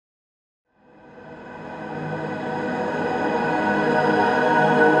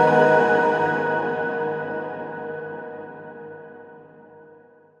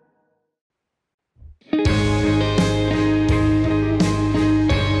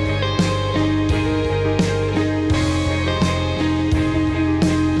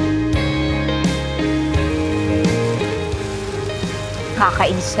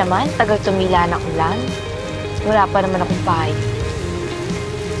Nakakainis naman, tagal tumila ng ulan. Wala pa naman akong bahay.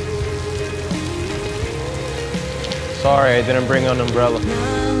 Sorry, I didn't bring an umbrella.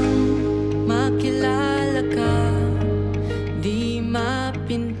 Makilala ka, di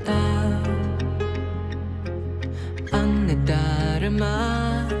mapinta ang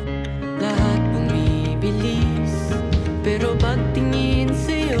nadarama, lahat bumibilis, pero pagtingin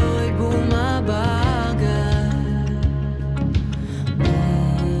sa'yo'y bumabagal.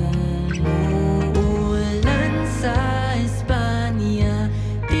 Umuulan sa Espanya,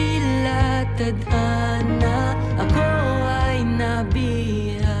 tila tadhana, ako ay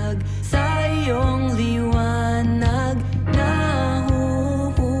nabihag sa iyong liwanag,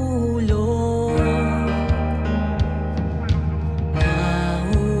 nahuhulog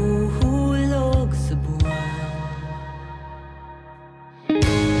sa buwan.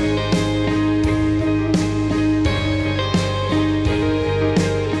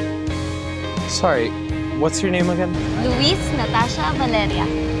 Sorry, what's your name again? Luis Natasha Valeria.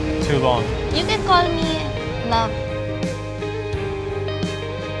 Too long. You can call me Love.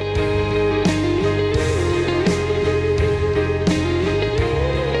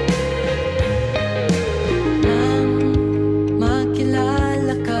 Nang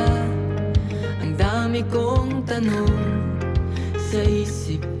makilala ka, ang dami kong tanong sa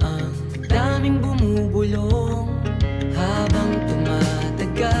isip, ang daming bumubulong. Habang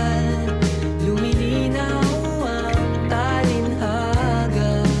tumatagal, lumilinaw ang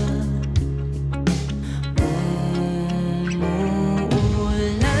talinhaga.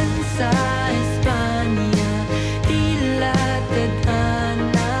 Umuulan sa Espanya, tila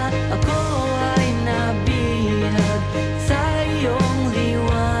tadhana, ako ay nabihag sa iyong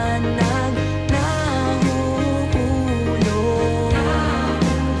liwanag, nahuhulog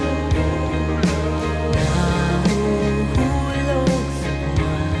sa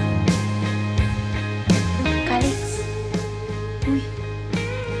buwan. Calix.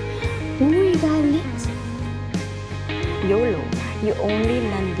 Uy, Calix. YOLO, you only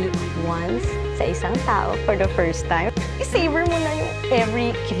nandi once sa isang tao for the first time. I-savor mo na yung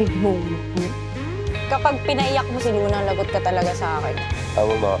every kilig moment. Kapag pinaiyak mo si Luna, lagot ka talaga sa akin. I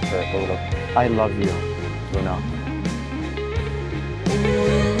will not hurt, Luna. I love you, Luna.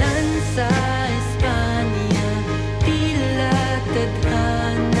 Umuulan sa Espanya, tila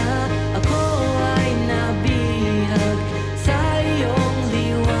tadhana, ako ay nabihag sa iyong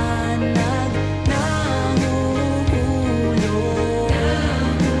liwanag, nahuhulog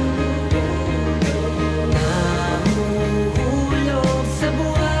sa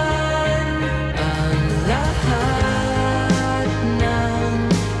buwan. Ang lahat ng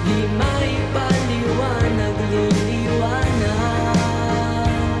di may paliwanag, liliwanag.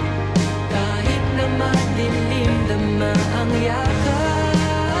 Kahit na madilim, dama ang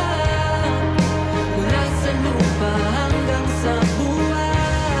yakap, mula sa lupa hanggang sa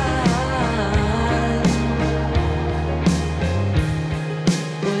buwan.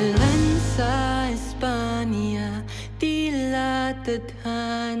 Ulan sa Espanya, tila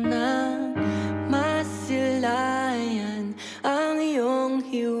tadhana, masilayan ang iyong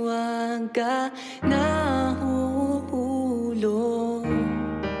hiwaga, nahuhulog,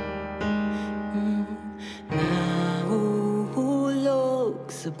 nahuhulog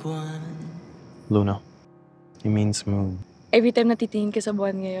sa buwan. Luna, it means moon. Every time natitingin ka sa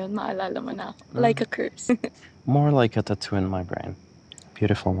buwan ngayon, maalala mo na ako. Like a curse. More like a tattoo in my brain.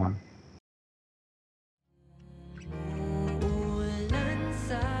 Beautiful one.